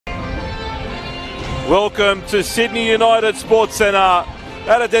Welcome to Sydney United Sports Centre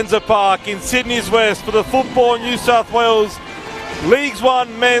at Adenza Park in Sydney's West for the Football New South Wales Leagues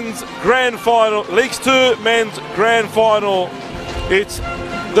 1 Men's Grand Final, Leagues 2 Men's Grand Final. It's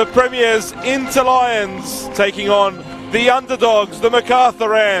the Premiers Inter Lions taking on the underdogs, the Macarthur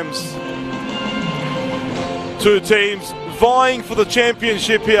Rams. Two teams vying for the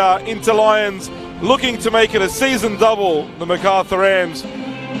championship here. Inter Lions looking to make it a season double. The Macarthur Rams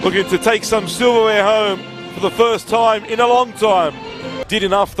looking to take some silverware home for the first time in a long time. Did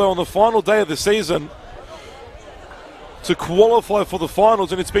enough though on the final day of the season to qualify for the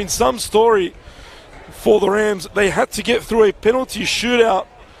finals, and it's been some story for the Rams. They had to get through a penalty shootout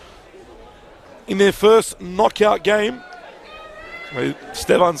in their first knockout game.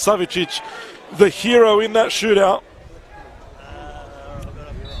 Stevan Savicic, the hero in that shootout.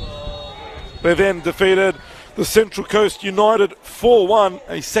 They then defeated the Central Coast United 4-1,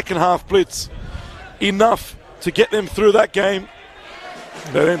 a second half blitz. Enough to get them through that game.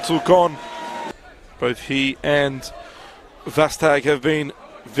 They then took on, both he and Vastag have been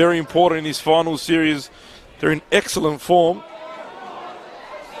very important in this final series. They're in excellent form.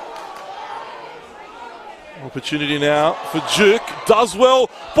 Opportunity now for Duke. Does well.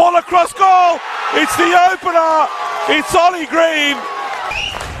 Ball across goal. It's the opener. It's Ollie Green.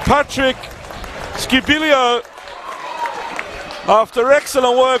 Patrick Skibilio, after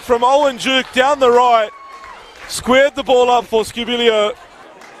excellent work from Owen Duke down the right, squared the ball up for Skibilio.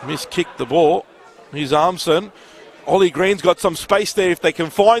 Miskicked the ball. Here's Armson. Ollie Green's got some space there if they can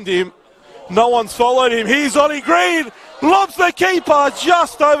find him. No one's followed him. Here's Ollie Green. Lobs the keeper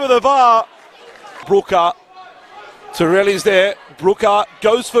just over the bar. Brooker. Torelli's there. Brooker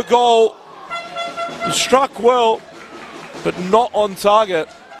goes for goal. Struck well, but not on target.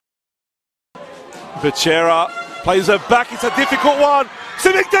 Becerra plays it back. It's a difficult one.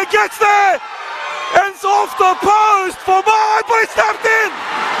 Simington gets there. And it's off the post for mine, but it's tapped in.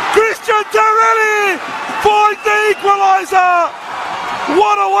 Christian Torelli finds the equaliser.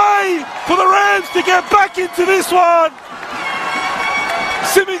 What a way for the Rams to get back into this one.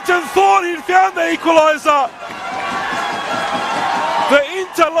 Simington thought he'd found the equaliser. The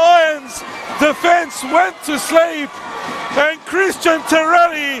Inter Lions defence went to sleep, and Christian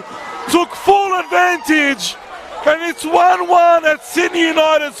Torelli took full advantage, and it's 1-1 at Sydney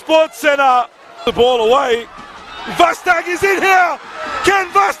United Sports Centre. The ball away. Vastag is in here. Can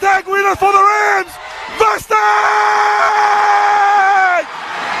Vastag win it for the Rams? Vastag!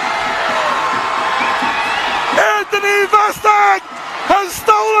 Anthony Vastag has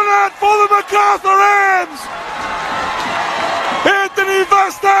stolen it for the Macarthur Rams. Anthony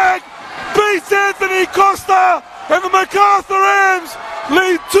Vastag beats Anthony Costa, and the Macarthur Rams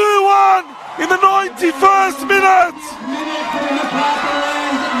lead 2-1 in the 91st minute.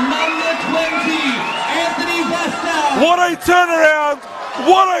 What a turnaround,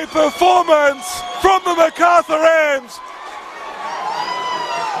 what a performance from the Macarthur Rams.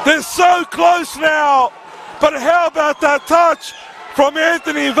 They're so close now, but how about that touch from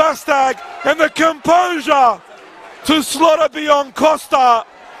Anthony Vastag and the composure to slaughter beyond Costa.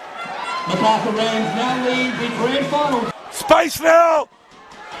 Macarthur Rams now lead the grand final. Space now,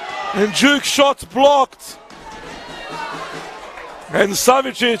 and Duke's shot's blocked. And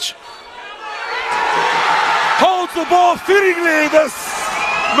Savicic holds the ball fittingly. The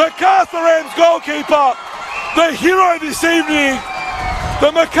Macarthur Rams goalkeeper, the hero this evening.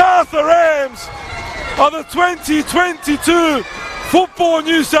 The Macarthur Rams are the 2022 Football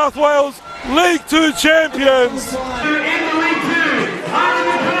New South Wales League 2 champions.